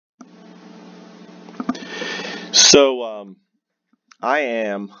So I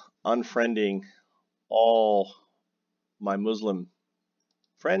am unfriending all my Muslim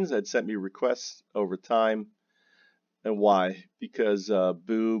friends that sent me requests over time. And why? Because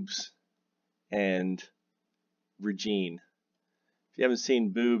boobs and Vagine. If you haven't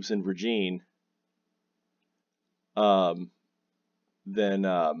seen boobs and Vagine, um, then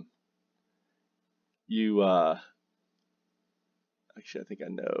you actually I think I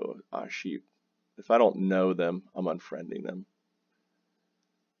know. Ah, shoot. If I don't know them, I'm unfriending them.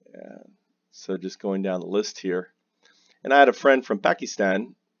 Yeah. So just going down the list here. And I had a friend from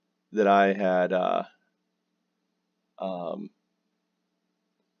Pakistan that I had um,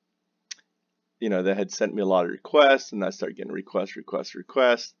 that had sent me a lot of requests, and I started getting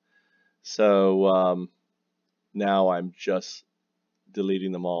requests. So now I'm just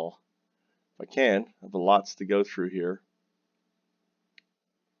deleting them all if I can. I have lots to go through here.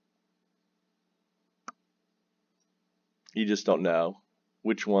 You just don't know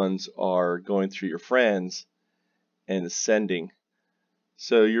which ones are going through your friends and sending.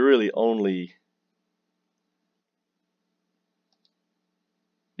 So you really only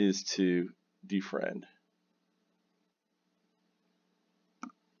is to defriend.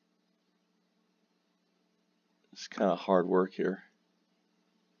 It's kind of hard work here.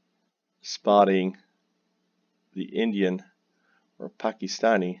 Spotting the Indian or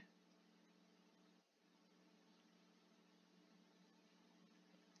Pakistani.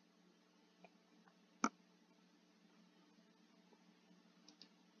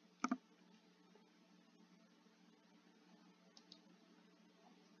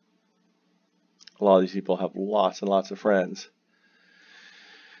 A lot of these people have lots and lots of friends.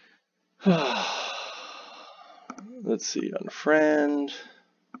 Let's see, unfriend.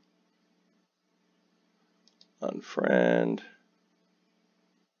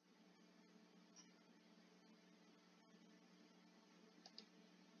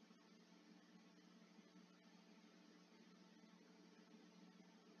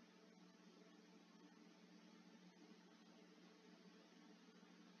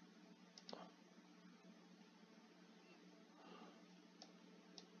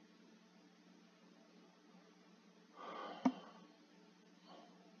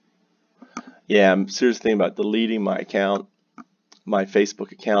 Yeah, I'm seriously thinking about deleting my account, my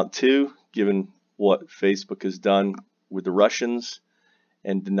Facebook account too, given what Facebook has done with the Russians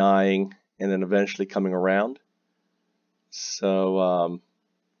and denying and then eventually coming around. So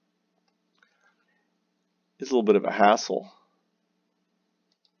it's a little bit of a hassle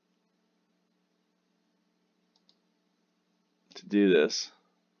to do this.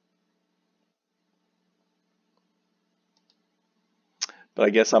 But I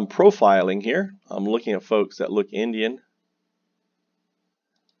guess I'm profiling here. I'm looking at folks that look Indian,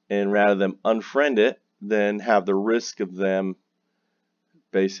 and rather than unfriend it, then have the risk of them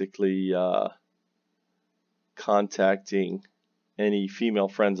basically contacting any female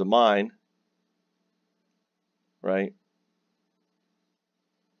friends of mine, right?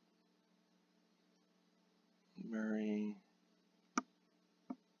 Murray.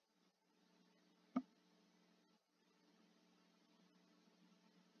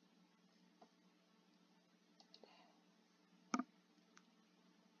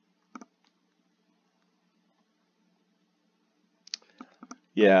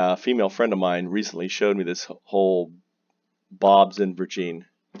 Yeah, a female friend of mine recently showed me this whole Bob's and Vagine.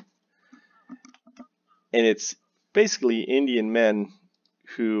 And it's basically Indian men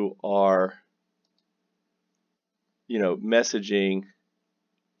who are, messaging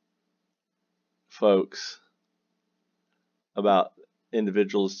folks about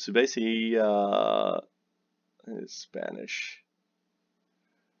individuals to basically, Spanish,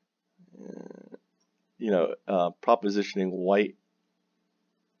 propositioning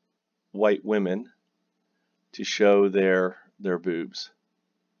white women to show their boobs.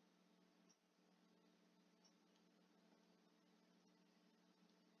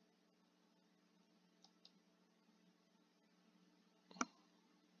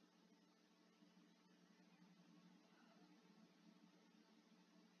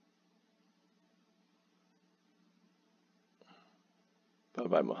 Bye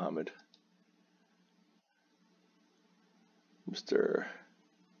bye, Muhammad. Mr.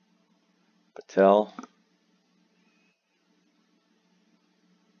 Patel.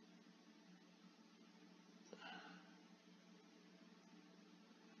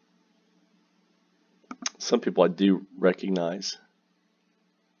 Some people I do recognize.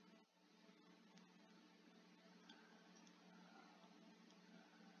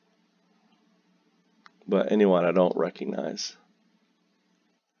 But anyone I don't recognize,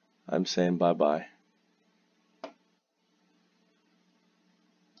 I'm saying bye bye.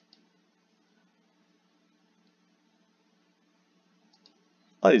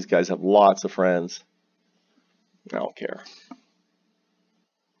 A lot of these guys have lots of friends. I don't care.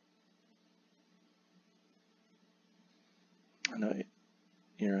 I know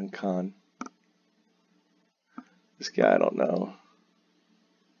Aaron Khan. This guy I don't know.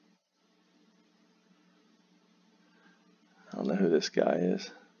 I don't know who this guy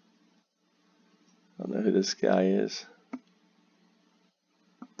is. I don't know who this guy is.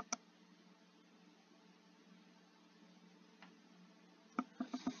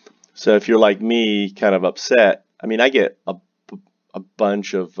 So if you're like me, kind of upset, I mean, I get a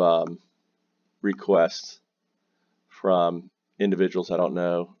bunch of requests from individuals I don't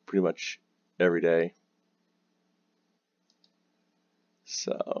know pretty much every day.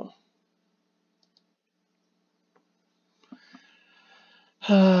 So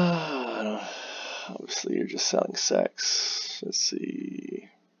obviously you're just selling sex. Let's see.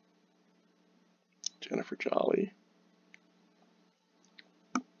 Jennifer Jolly.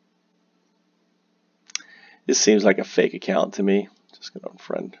 This seems like a fake account to me. Just gonna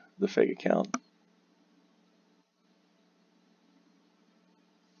unfriend the fake account.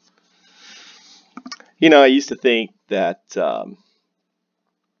 You know, I used to think that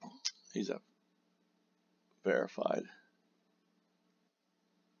he's a verified.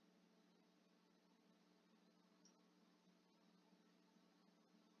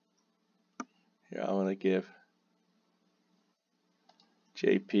 Here, I want to give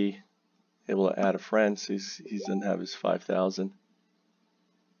JP able to add a friend, so he doesn't have his 5,000.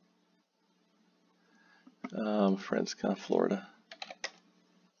 Friends, kind of Florida.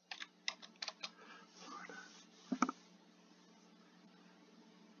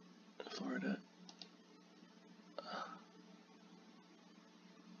 Florida.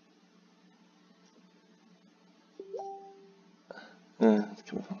 It's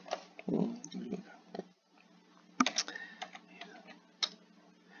coming from.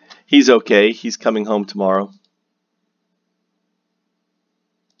 He's okay. He's coming home tomorrow.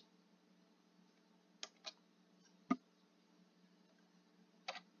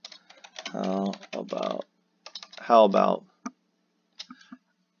 How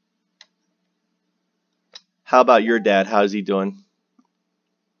about your dad? How's he doing?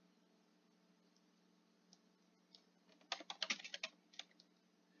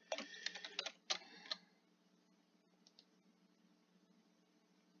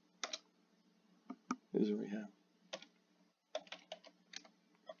 Here's what we have.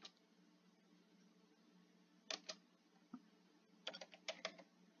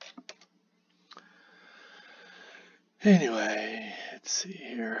 Anyway, let's see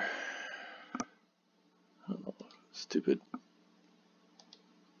here. Oh, stupid.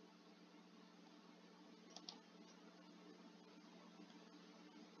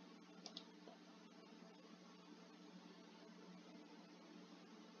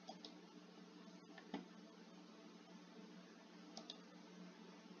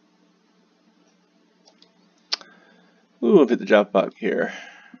 Ooh, I'll hit the drop bug here.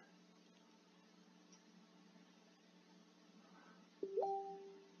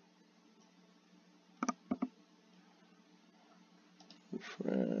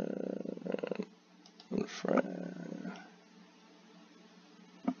 Friend.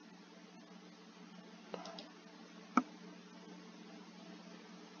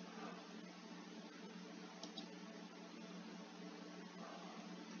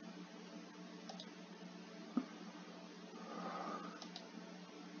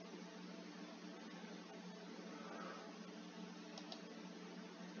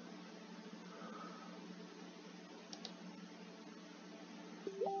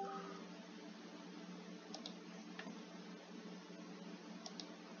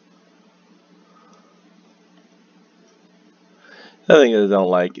 The other thing that I don't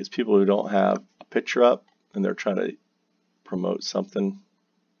like is people who don't have a picture up and they're trying to promote something,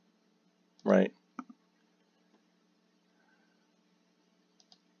 right?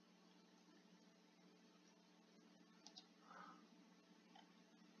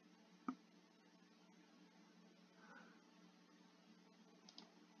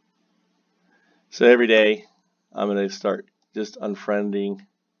 So every day I'm going to start just unfriending,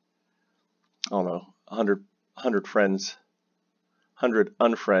 I don't know, 100 friends, 100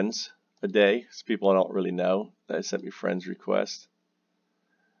 unfriends a day. It's people I don't really know that sent me friends requests.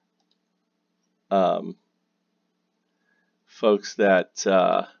 Folks that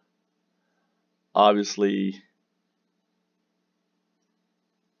obviously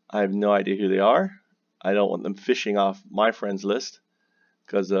I have no idea who they are. I don't want them fishing off my friends list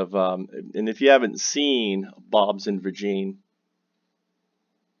because of, and if you haven't seen Bob's and Vagine,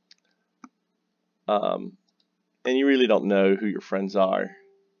 and you really don't know who your friends are,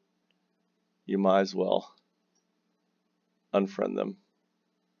 you might as well unfriend them.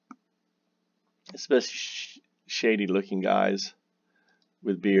 Especially shady looking guys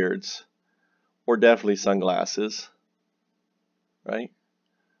with beards, or definitely sunglasses, right?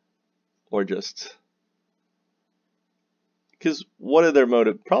 Or just because what are their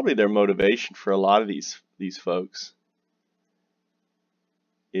motive? Probably their motivation for a lot of these folks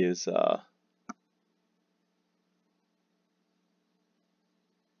is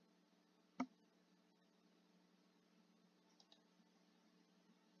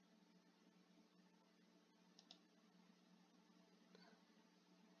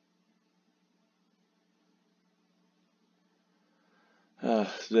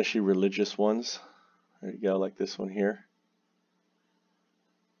especially religious ones. There you go, like this one here.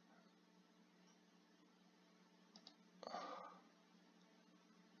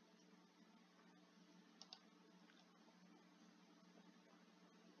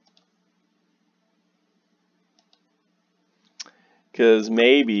 Because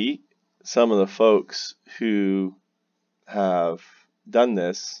maybe some of the folks who have done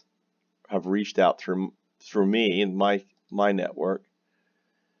this have reached out through me and my network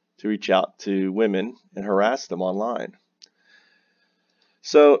to reach out to women and harass them online.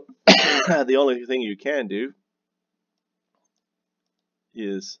 So the only thing you can do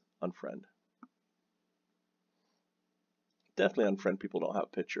is unfriend. Definitely unfriend people who don't have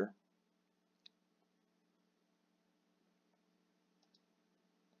a picture.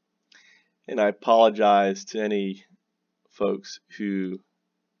 And I apologize to any folks who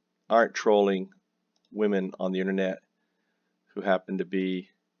aren't trolling women on the internet who happen to be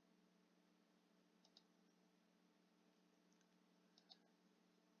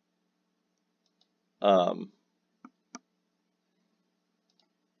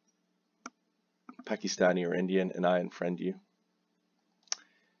Pakistani or Indian, and I unfriend you.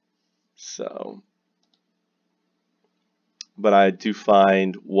 So, but I do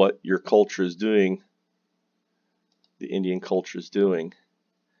find what your culture is doing, the Indian culture is doing,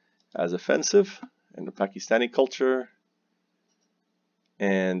 as offensive, and the Pakistani culture,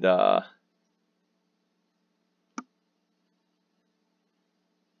 and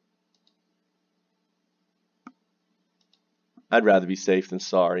I'd rather be safe than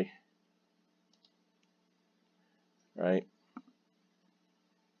sorry, right?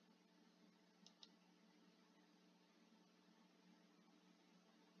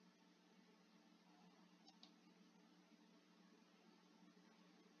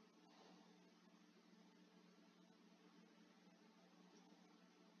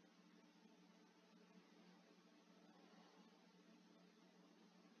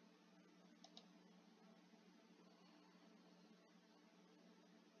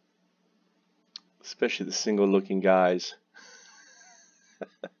 Especially the single-looking guys.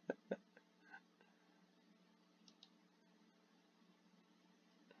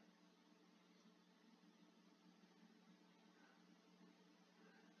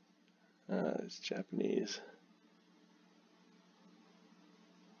 It's Japanese.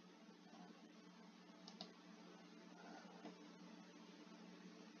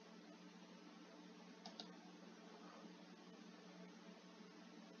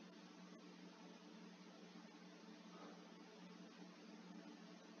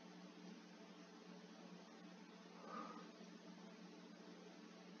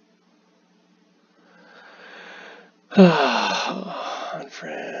 Unfriend,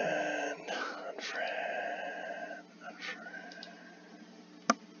 unfriend.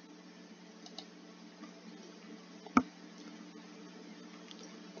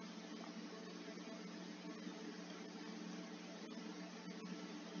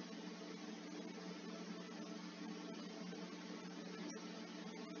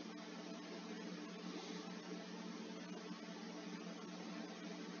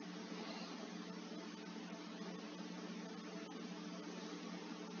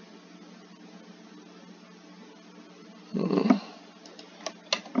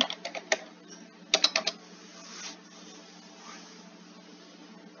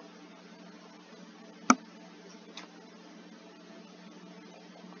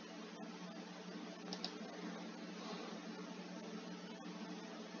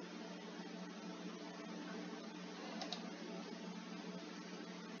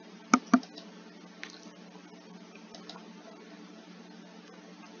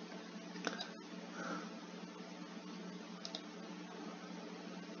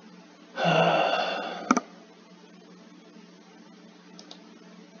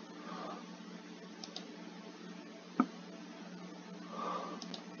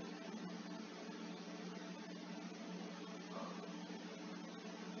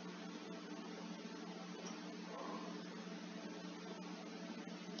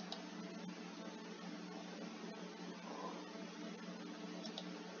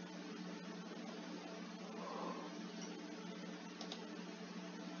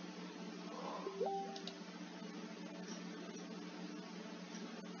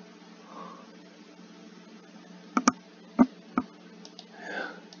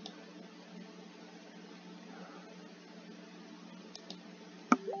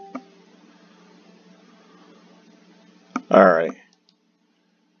 All right.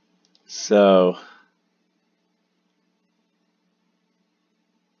 So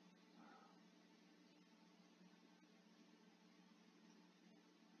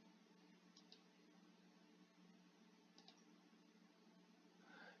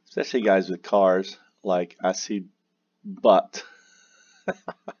especially guys with cars, like I see butt.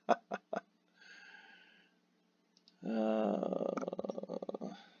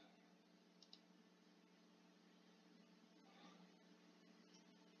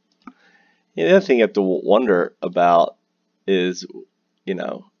 The other thing you have to wonder about is, you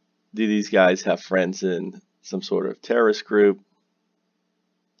know, do these guys have friends in some sort of terrorist group?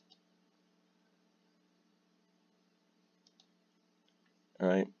 All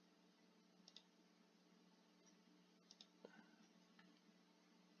right.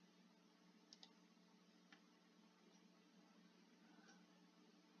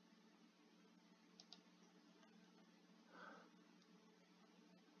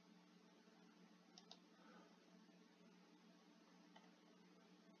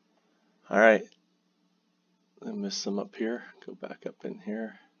 All right. I missed some up here. Go back up in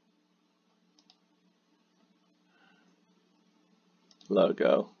here.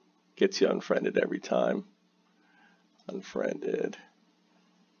 Logo gets you unfriended every time. Unfriended.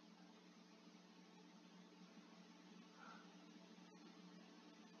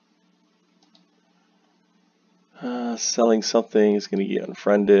 Selling something is going to get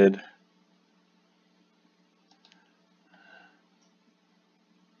unfriended.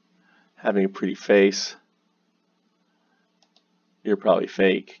 Having a pretty face, you're probably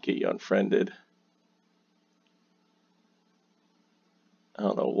fake, get you unfriended. I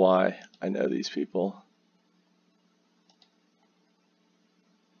don't know why I know these people.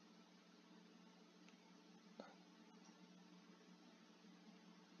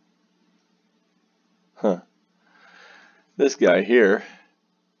 Huh. This guy here,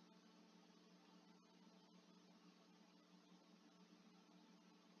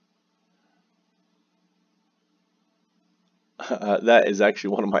 that is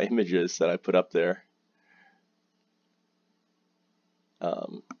actually one of my images that I put up there.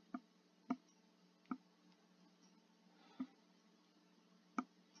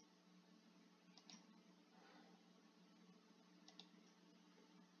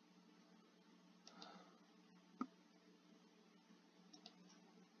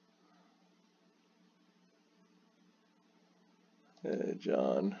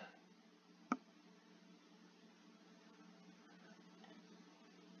 John.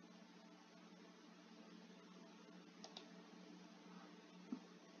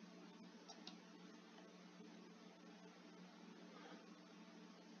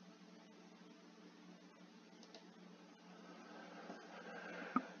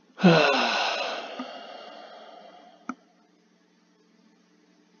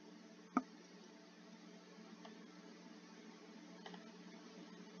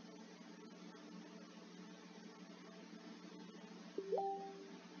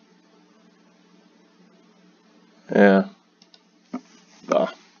 Yeah.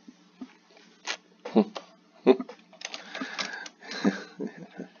 Bah.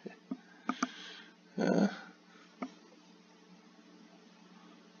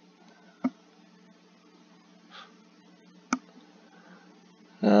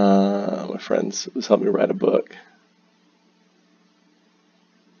 My friends was helping me write a book.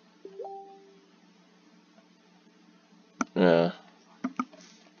 Yeah.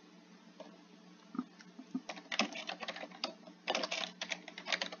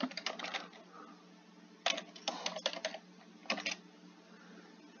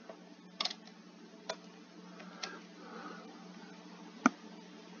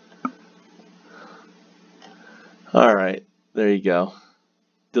 All right, there you go.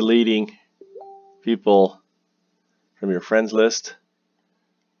 Deleting people from your friends list,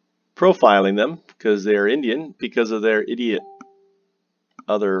 profiling them because they're Indian because of their idiot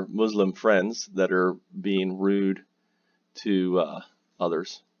other Muslim friends that are being rude to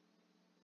others.